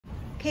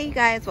Hey you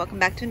guys, welcome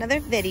back to another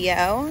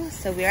video.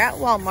 So we're at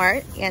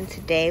Walmart and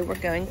today we're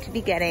going to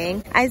be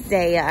getting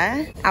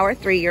Isaiah, our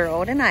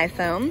 3-year-old, an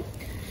iPhone.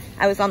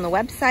 I was on the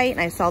website and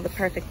I saw the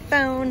perfect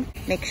phone.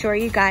 Make sure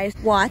you guys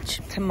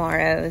watch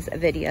tomorrow's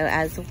video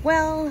as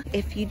well.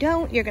 If you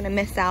don't, you're gonna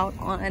miss out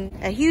on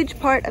a huge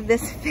part of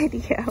this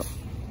video.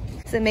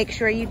 So make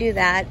sure you do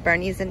that.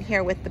 Bernie's in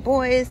here with the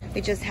boys. We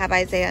just have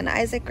Isaiah and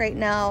Isaac right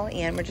now,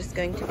 and we're just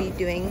going to be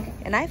doing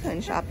an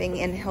iPhone shopping,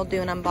 and he'll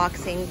do an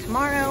unboxing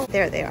tomorrow.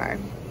 There they are.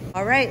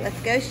 All right,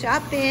 let's go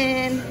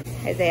shopping.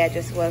 Isaiah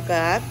just woke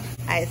up.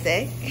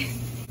 Isaac,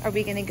 are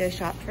we gonna go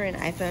shop for an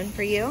iPhone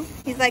for you?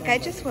 He's like, I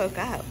just woke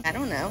up. I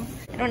don't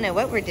know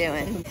what we're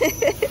doing.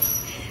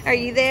 Are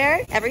you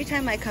there? Every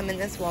time I come in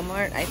this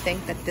Walmart, I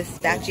think that this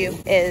statue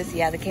is,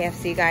 yeah, the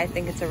KFC guy. I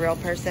think it's a real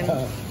person.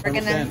 We're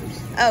gonna,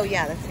 oh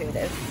yeah, that's who it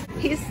is.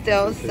 He's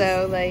still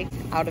so like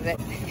out of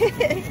it.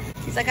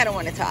 He's like, I don't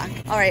want to talk.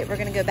 All right, we're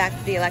gonna go back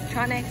to the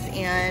electronics.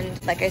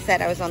 And like I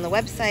said, I was on the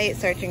website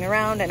searching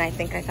around and I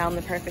think I found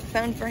the perfect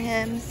phone for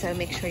him. So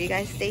make sure you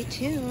guys stay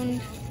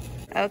tuned.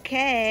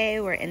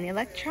 Okay, we're in the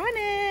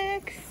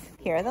electronics.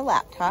 Here are the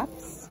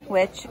laptops,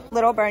 which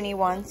little Bernie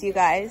wants, you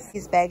guys.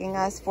 He's begging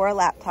us for a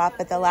laptop,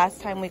 but the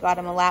last time we got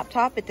him a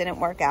laptop, it didn't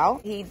work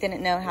out. He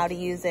didn't know how to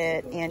use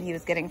it and he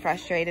was getting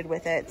frustrated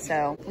with it.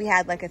 So we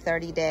had like a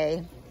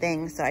 30-day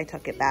thing, so I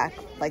took it back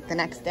like the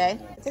next day.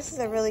 This is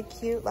a really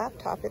cute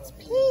laptop. It's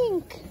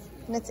pink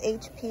and it's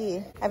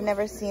HP. I've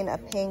never seen a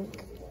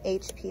pink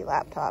HP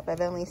laptop.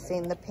 I've only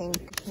seen the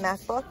pink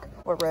MacBook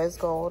or rose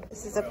gold.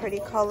 This is a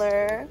pretty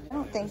color. I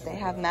don't think they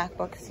have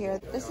MacBooks here.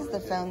 This is the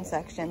phone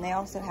section. They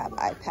also have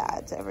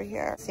iPads over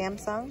here.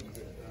 Samsung.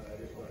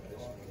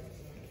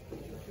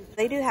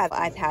 They do have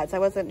iPads. I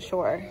wasn't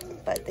sure,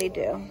 but they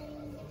do.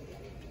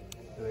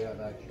 Do they have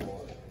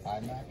actual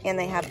iMac? And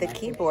they have the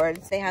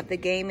keyboards. They have the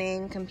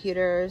gaming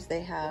computers.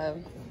 They have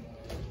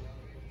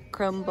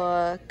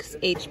Chromebooks,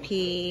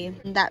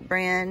 HP, that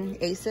brand,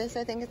 Asus,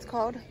 I think it's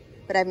called.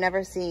 But I've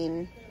never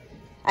seen,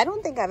 I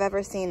don't think I've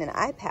ever seen an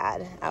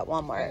iPad at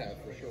Walmart. Yeah,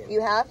 for sure. You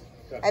have?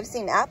 I've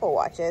seen Apple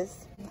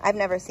Watches. I've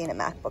never seen a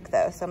MacBook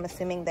though, so I'm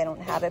assuming they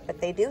don't have it,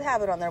 but they do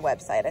have it on their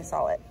website. I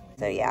saw it.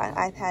 So yeah,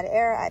 iPad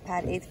Air,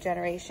 iPad 8th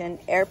generation,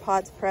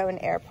 AirPods Pro and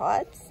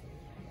AirPods.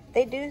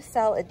 They do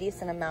sell a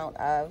decent amount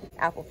of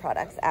Apple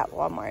products at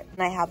Walmart.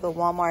 And I have the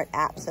Walmart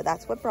app, so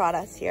that's what brought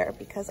us here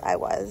because I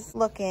was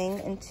looking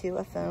into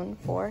a phone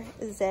for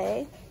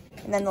Zay.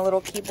 And then the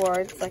little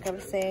keyboards, like I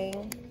was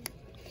saying,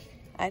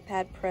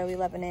 iPad Pro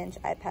 11-inch,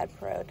 iPad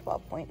Pro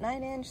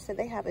 12.9-inch. So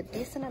they have a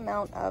decent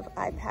amount of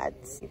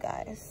iPads, you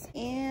guys.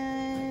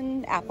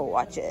 And Apple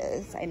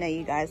Watches. I know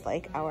you guys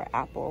like our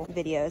Apple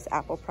videos,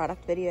 Apple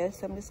product videos.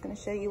 So I'm just gonna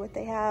show you what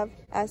they have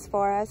as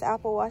far as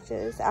Apple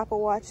Watches. Apple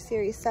Watch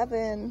Series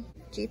 7,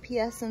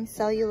 GPS and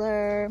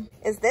cellular.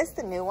 Is this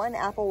the new one,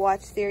 Apple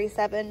Watch Series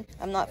 7?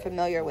 I'm not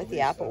familiar with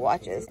the Apple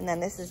Watches. And then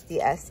this is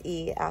the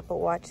SE, Apple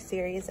Watch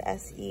Series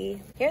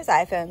SE. Here's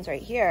iPhones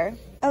right here.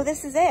 Oh,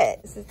 this is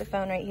it. This is the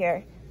phone right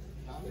here.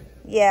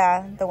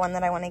 Yeah, the one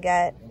that I want to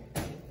get.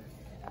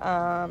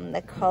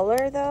 The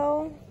color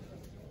though,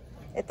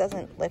 it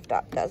doesn't lift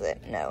up, does it?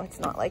 No, it's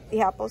not like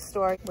the Apple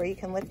Store where you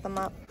can lift them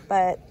up.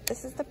 But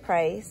this is the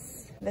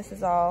price. This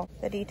is all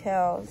the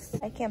details.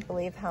 I can't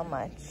believe how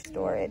much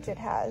storage it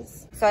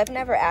has. So I've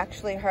never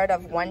actually heard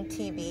of 1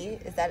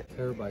 TB. Is that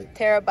terabyte?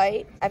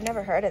 Terabyte. I've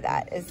never heard of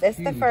that. Is this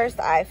the first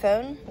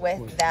iPhone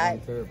with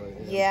that? 1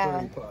 terabyte.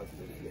 Yeah.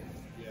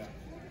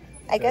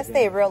 I guess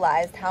they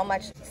realized how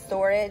much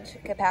storage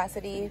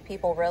capacity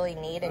people really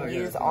need and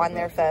use on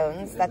their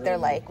phones that they're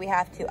like, we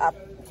have to up,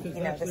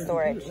 you know, the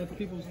storage. That's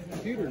people's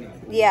computer now.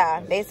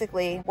 Yeah,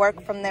 basically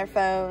work from their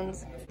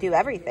phones, do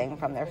everything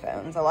from their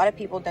phones. A lot of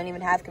people don't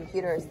even have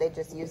computers, they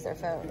just use their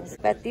phones.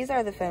 But these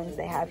are the phones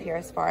they have here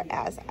as far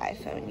as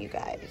iPhone, you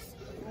guys.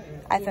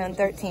 iPhone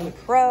 13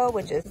 Pro,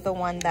 which is the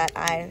one that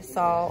I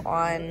saw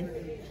on,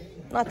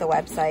 not the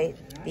website,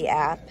 the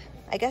app.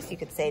 I guess you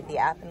could say the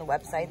app and the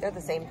website, they're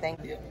the same thing.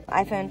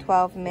 iPhone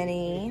 12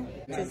 mini,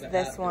 which is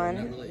this one.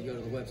 Never let you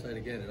go to the website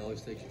again. It always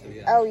takes you to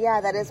the app. Oh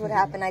yeah, that is what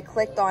happened. I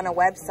clicked on a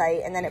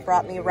website and then it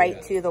brought me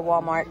right to the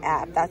Walmart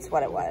app. That's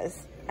what it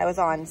was. I was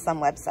on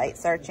some website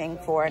searching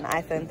for an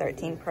iPhone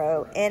 13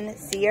 Pro in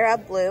Sierra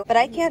Blue, but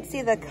I can't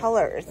see the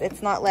colors.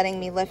 It's not letting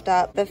me lift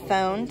up the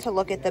phone to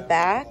look at the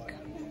back,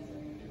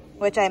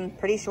 which I'm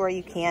pretty sure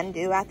you can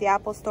do at the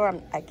Apple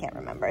Store. I can't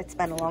remember. It's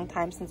been a long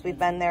time since we've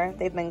been there.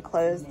 They've been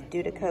closed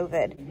due to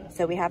COVID,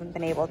 so we haven't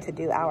been able to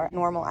do our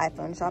normal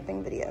iPhone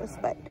shopping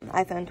videos. But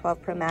iPhone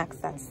 12 Pro Max,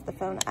 that's the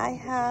phone I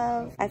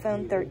have.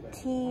 iPhone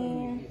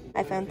 13,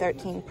 iPhone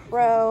 13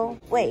 Pro.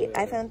 Wait,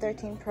 iPhone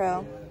 13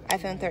 Pro,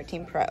 iPhone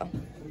 13 Pro.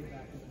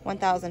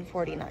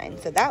 1,049.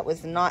 So that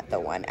was not the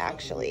one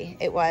actually.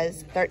 It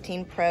was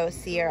 13 Pro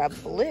Sierra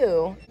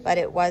Blue, but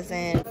it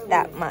wasn't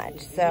that much.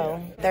 So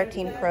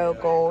 13 Pro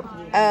Gold.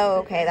 Oh,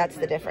 okay, that's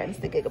the difference,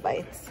 the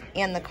gigabytes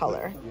and the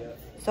color.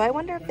 So I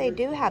wonder if they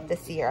do have the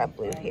Sierra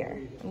Blue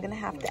here. I'm gonna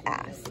have to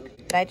ask.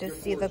 But I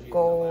just see the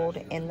gold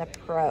in the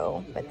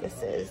Pro, but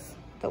this is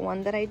the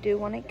one that I do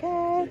want to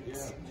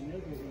get.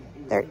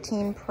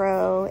 13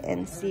 Pro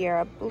in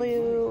Sierra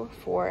Blue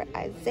for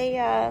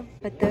Isaiah.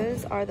 But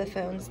those are the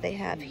phones they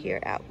have here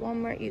at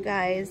Walmart, you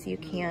guys. You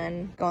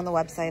can go on the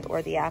website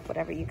or the app,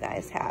 whatever you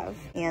guys have,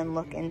 and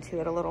look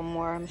into it a little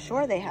more. I'm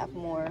sure they have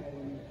more,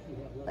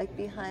 like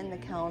behind the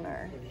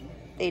counter.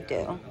 They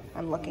do.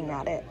 I'm looking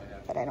at it,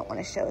 but I don't want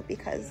to show it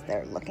because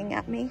they're looking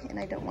at me and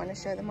I don't want to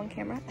show them on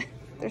camera.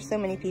 There's so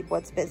many people,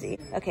 it's busy.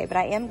 Okay, but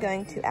I am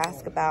going to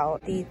ask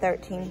about the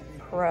 13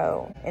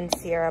 Pro in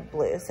Sierra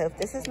Blue. So if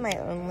this is my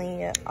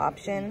only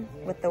option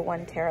with the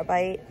 1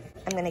 terabyte,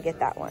 I'm gonna get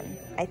that one,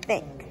 I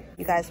think.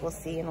 You guys will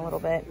see in a little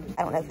bit.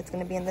 I don't know if it's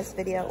gonna be in this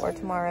video or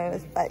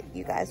tomorrow's, but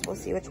you guys will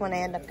see which one I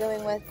end up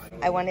going with.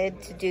 I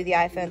wanted to do the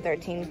iPhone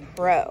 13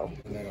 Pro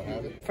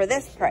for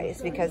this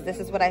price because this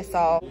is what I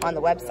saw on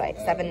the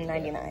website,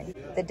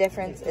 $799. The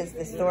difference is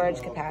the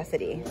storage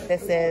capacity.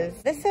 This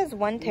says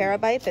 1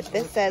 terabyte, but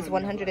this says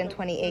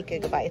 128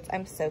 gigabytes.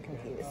 I'm so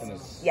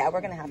confused. Yeah,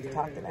 we're gonna have to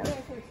talk to them.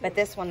 But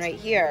this one right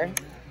here,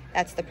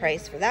 that's the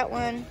price for that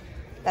one.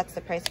 That's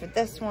the price for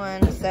this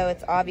one. So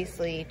it's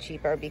obviously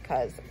cheaper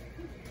because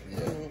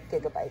the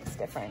gigabytes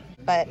different.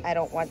 But I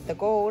don't want the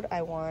gold,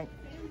 I want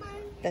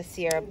the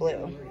Sierra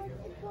Blue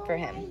for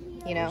him,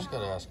 you know? Just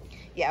gotta ask them.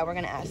 Yeah, we're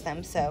gonna ask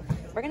them. So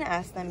we're gonna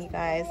ask them, you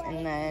guys,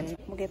 and then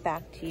we'll get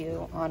back to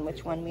you on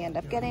which one we end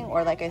up getting.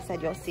 Or like I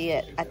said, you'll see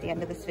it at the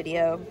end of this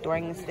video,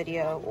 during this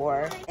video,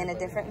 or in a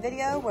different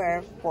video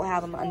where we'll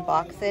have him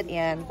unbox it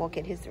and we'll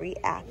get his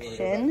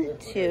reaction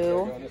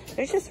to,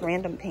 there's just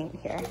random paint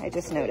here, I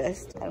just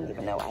noticed. I don't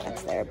even know why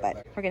that's there,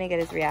 but we're gonna get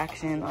his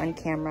reaction on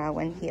camera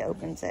when he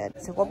opens it.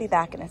 So we'll be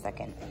back in a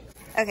second.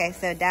 Okay,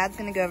 so Dad's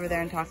gonna go over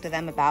there and talk to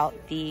them about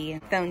the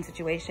phone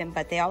situation,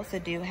 but they also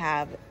do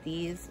have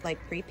these like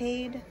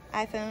prepaid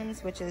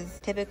iPhones, which is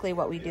typically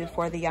what we do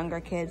for the younger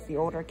kids. The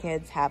older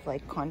kids have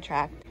like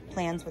contract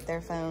plans with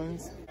their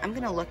phones. I'm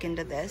gonna look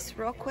into this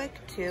real quick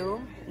too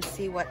and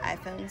see what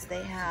iPhones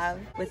they have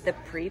with the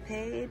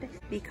prepaid,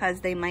 because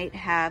they might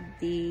have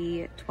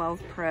the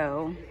 12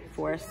 Pro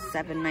for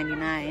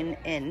 $799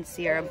 in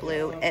Sierra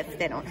Blue if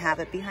they don't have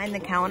it behind the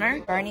counter.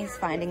 Bernie's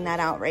finding that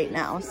out right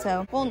now,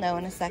 so we'll know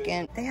in a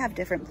second. They have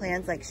different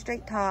plans like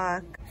Straight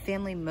Talk,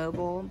 Family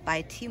Mobile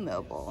by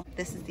T-Mobile.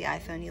 This is the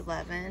iPhone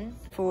 11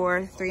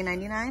 for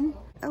 $399.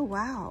 Oh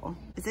wow,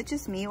 is it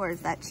just me or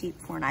is that cheap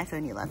for an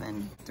iPhone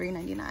 11?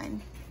 $399.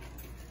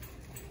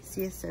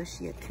 See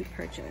associate to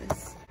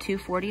purchase.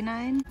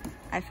 $249.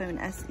 iPhone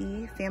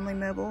SE, Family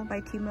Mobile by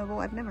T-Mobile.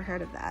 I've never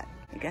heard of that.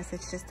 I guess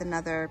it's just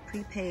another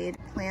prepaid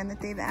plan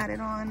that they've added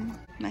on.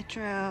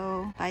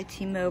 Metro by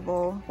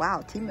T-Mobile.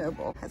 Wow,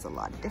 T-Mobile has a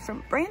lot of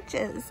different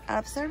branches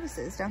of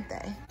services, don't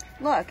they?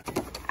 Look,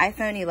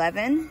 iPhone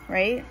 11,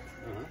 right?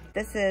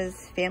 This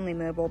is Family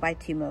Mobile by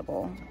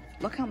T-Mobile.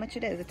 Look how much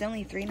it is. It's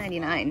only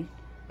 $399.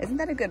 Isn't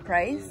that a good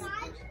price?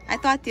 I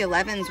thought the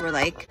 11s were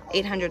like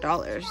 $800.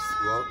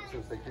 Well,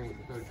 since they came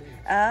with the 13.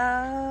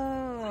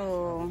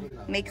 Oh,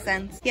 makes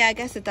sense. Yeah, I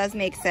guess it does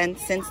make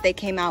sense. Since they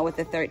came out with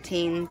the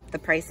 13, the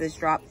prices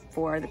dropped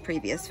for the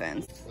previous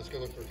phones. Let's go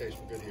look for a case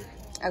for good here.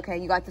 Okay,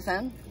 you got the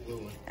phone? The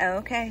blue one. Oh,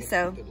 okay,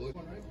 so The blue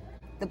one,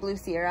 right? the blue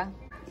Sierra.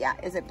 Yeah,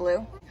 is it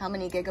blue? How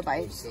many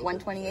gigabytes?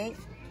 128?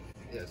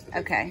 Yes. Yeah,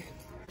 Okay.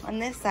 On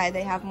this side,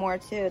 they have more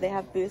too. They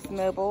have Boost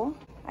Mobile,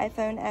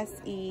 iPhone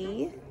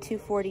SE,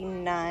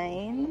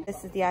 $249.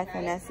 This is the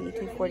iPhone SE,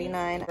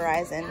 $249.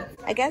 Verizon.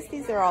 I guess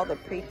these are all the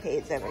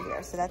prepaids over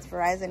here. So that's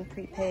Verizon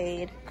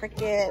prepaid,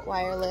 Cricket,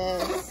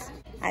 wireless,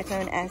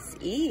 iPhone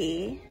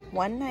SE,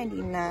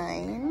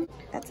 $199.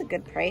 That's a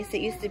good price.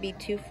 It used to be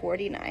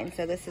 $249,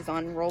 so this is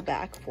on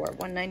rollback for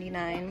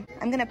 $199.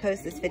 I'm gonna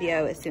post this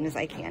video as soon as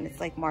I can. It's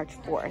like March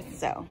 4th,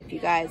 so if you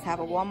guys have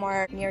a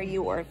Walmart near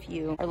you or if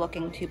you are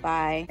looking to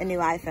buy a new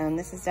iPhone,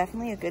 this is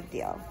definitely a good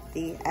deal.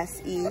 The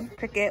SE,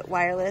 Cricket,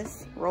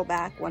 wireless,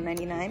 rollback,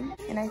 $199.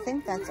 And I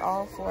think that's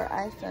all for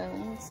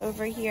iPhones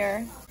over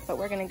here. But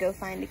we're gonna go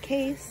find a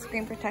case,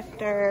 screen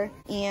protector,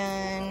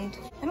 and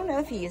I don't know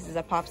if he uses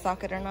a pop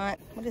socket or not.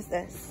 What is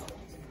this?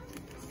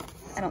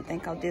 I don't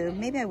think I'll do,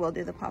 maybe I will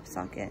do the pop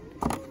socket.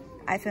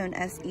 iPhone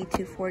SE,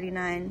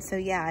 $249. So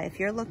yeah, if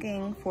you're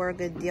looking for a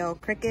good deal,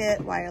 Cricket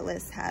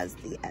Wireless has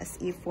the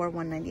SE for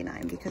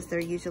 $199 because they're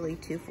usually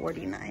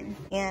 $249.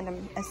 And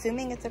I'm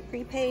assuming it's a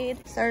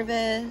prepaid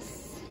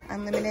service,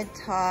 unlimited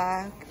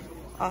talk,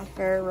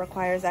 offer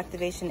requires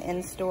activation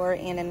in-store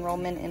and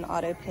enrollment in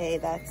auto pay.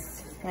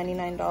 That's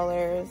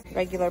 $99.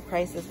 Regular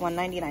price is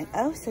 $199.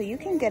 Oh, so you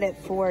can get it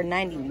for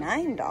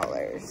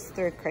 $99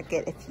 through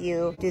Cricket if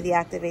you do the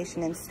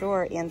activation in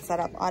store and set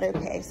up auto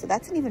pay. So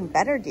that's an even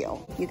better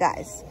deal. You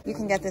guys, you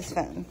can get this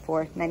phone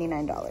for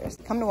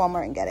 $99. Come to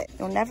Walmart and get it.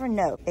 You'll never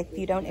know if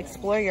you don't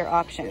explore your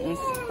options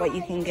what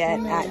you can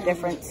get at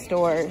different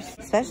stores,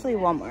 especially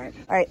Walmart.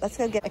 All right, let's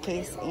go get a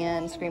case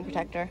and screen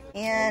protector.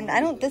 And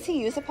does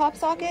he use a pop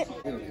socket?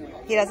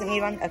 He doesn't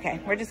need one? Okay,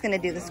 we're just gonna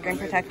do the screen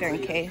protector in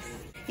case.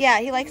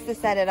 Yeah, he likes to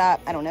set it up.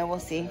 I don't know, we'll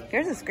see.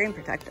 Here's a screen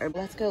protector.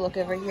 Let's go look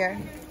over here.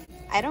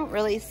 I don't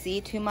really see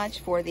too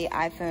much for the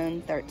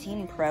iPhone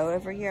 13 Pro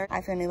over here.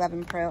 iPhone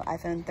 11 Pro,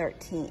 iPhone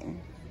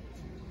 13.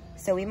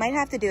 So we might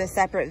have to do a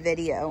separate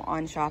video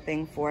on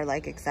shopping for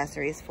like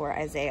accessories for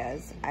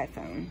Isaiah's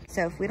iPhone.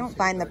 So if we don't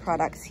find the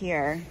products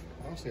here,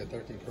 I don't see a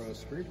 13 Pro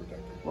screen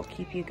protector. we'll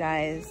keep you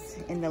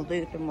guys in the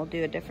loop and we'll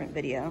do a different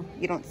video.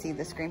 You don't see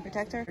the screen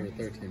protector? For a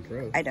 13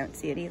 Pro. I don't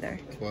see it either.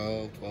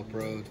 12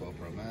 Pro, 12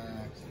 Pro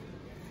Max.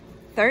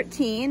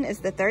 13, is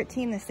the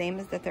 13 the same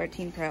as the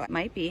 13 Pro? It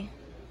might be.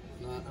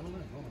 No, I don't know.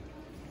 Hold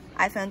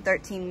on. iPhone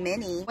 13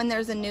 mini. When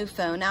there's a new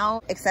phone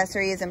out,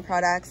 accessories and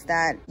products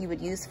that you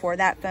would use for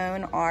that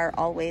phone are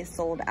always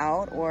sold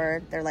out,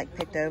 or they're like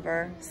picked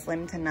over,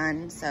 slim to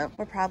none. So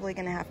we're probably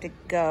gonna have to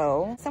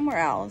go somewhere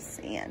else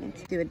and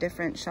do a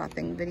different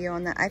shopping video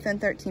on the iPhone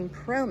 13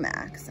 Pro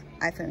Max,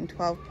 iPhone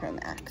 12 Pro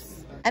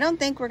Max. I don't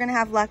think we're gonna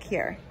have luck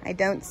here. I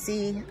don't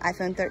see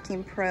iPhone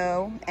 13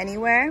 Pro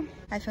anywhere.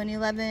 iPhone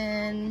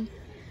 11,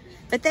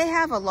 but they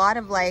have a lot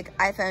of like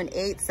iPhone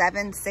 8,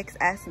 7,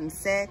 6S, and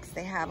 6.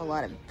 They have a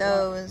lot of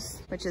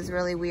those, which is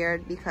really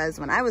weird because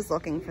when I was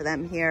looking for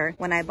them here,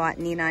 when I bought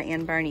Nina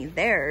and Barney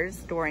theirs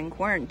during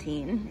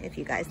quarantine, if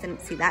you guys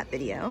didn't see that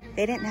video,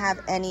 they didn't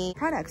have any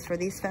products for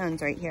these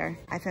phones right here.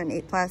 iPhone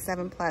 8 Plus,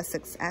 7 Plus,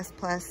 6S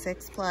Plus,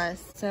 6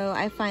 Plus. So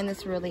I find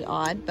this really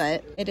odd,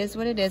 but it is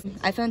what it is.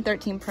 iPhone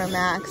 13 Pro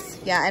Max.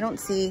 Yeah, I don't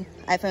see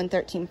iPhone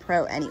 13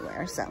 Pro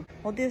anywhere, so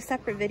we'll do a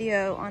separate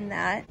video on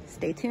that.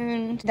 Stay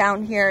tuned.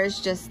 Down here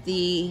is just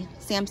the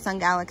Samsung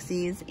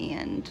Galaxies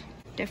and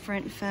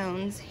different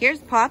phones. Here's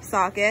pop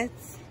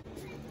sockets.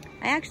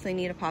 I actually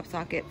need a pop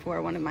socket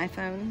for one of my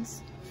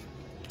phones,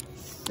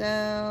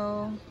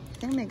 so I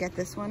think I'm gonna get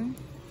this one.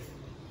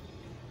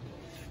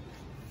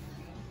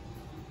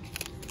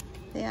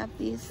 They have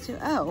these two.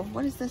 Oh,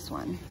 what is this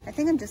one? I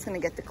think I'm just gonna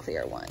get the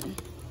clear one.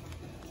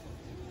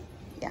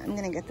 Yeah, I'm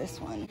gonna get this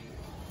one.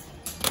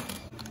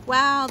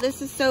 Wow,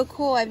 this is so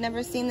cool. I've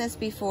never seen this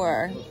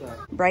before.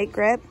 Bright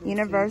grip,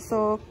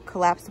 universal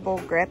collapsible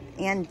grip,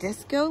 and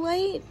disco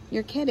light?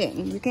 You're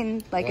kidding. You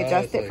can like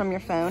adjust it from your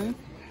phone.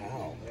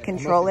 Wow.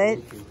 Control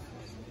it.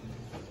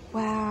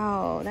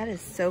 Wow, that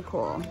is so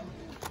cool.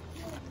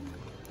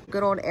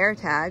 Good old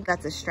AirTag,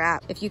 that's a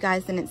strap. If you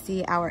guys didn't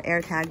see our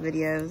AirTag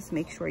videos,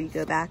 make sure you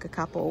go back a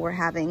couple. We're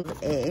having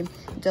a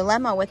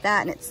dilemma with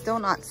that and it's still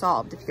not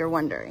solved if you're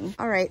wondering.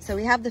 All right, so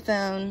we have the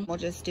phone. We'll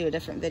just do a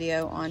different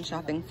video on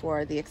shopping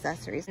for the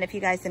accessories. And if you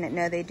guys didn't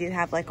know, they do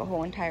have like a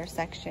whole entire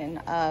section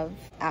of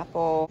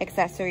Apple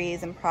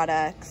accessories and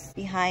products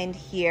behind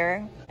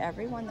here.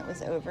 Everyone that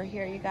was over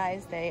here, you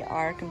guys, they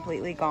are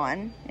completely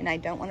gone and I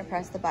don't want to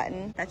press the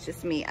button. That's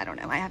just me, I don't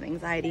know, I have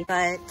anxiety.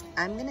 But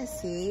I'm gonna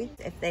see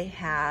if they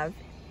have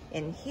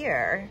in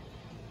here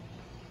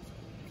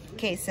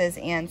cases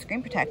and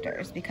screen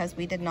protectors because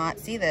we did not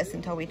see this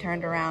until we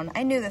turned around.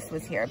 I knew this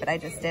was here, but I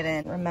just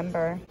didn't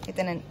remember. It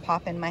didn't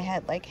pop in my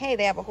head like, hey,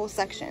 they have a whole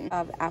section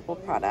of Apple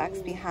products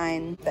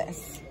behind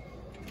this.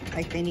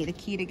 Like they need a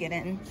key to get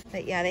in.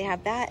 But yeah, they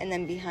have that, and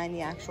then behind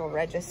the actual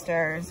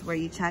registers where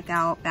you check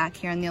out, back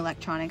here in the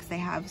electronics, they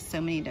have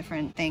so many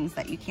different things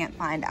that you can't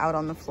find out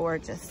on the floor,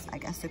 just I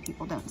guess so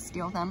people don't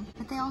steal them.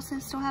 But they also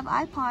still have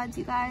iPods,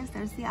 you guys.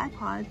 There's the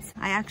iPods.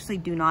 I actually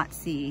do not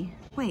see,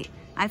 wait,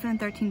 iPhone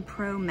 13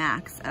 Pro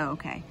Max. Oh,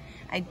 okay.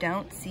 I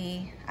don't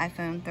see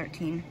iPhone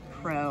 13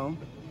 Pro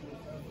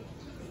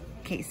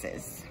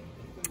cases.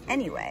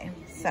 Anyway,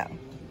 so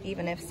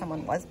even if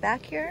someone was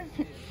back here,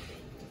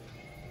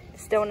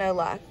 still no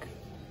luck.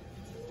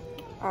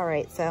 All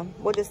right, so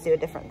we'll just do a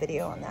different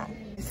video on that.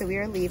 So we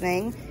are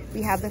leaving.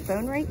 We have the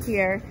phone right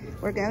here.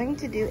 We're going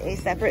to do a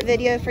separate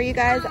video for you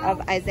guys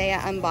of Isaiah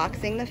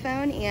unboxing the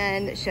phone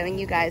and showing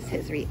you guys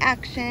his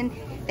reaction.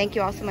 Thank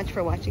you all so much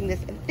for watching this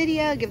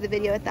video. Give the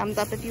video a thumbs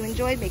up if you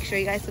enjoyed. Make sure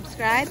you guys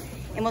subscribe,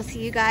 and we'll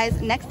see you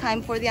guys next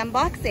time for the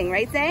unboxing.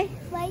 Right, Zay?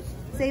 Right.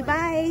 Say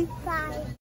bye. Bye.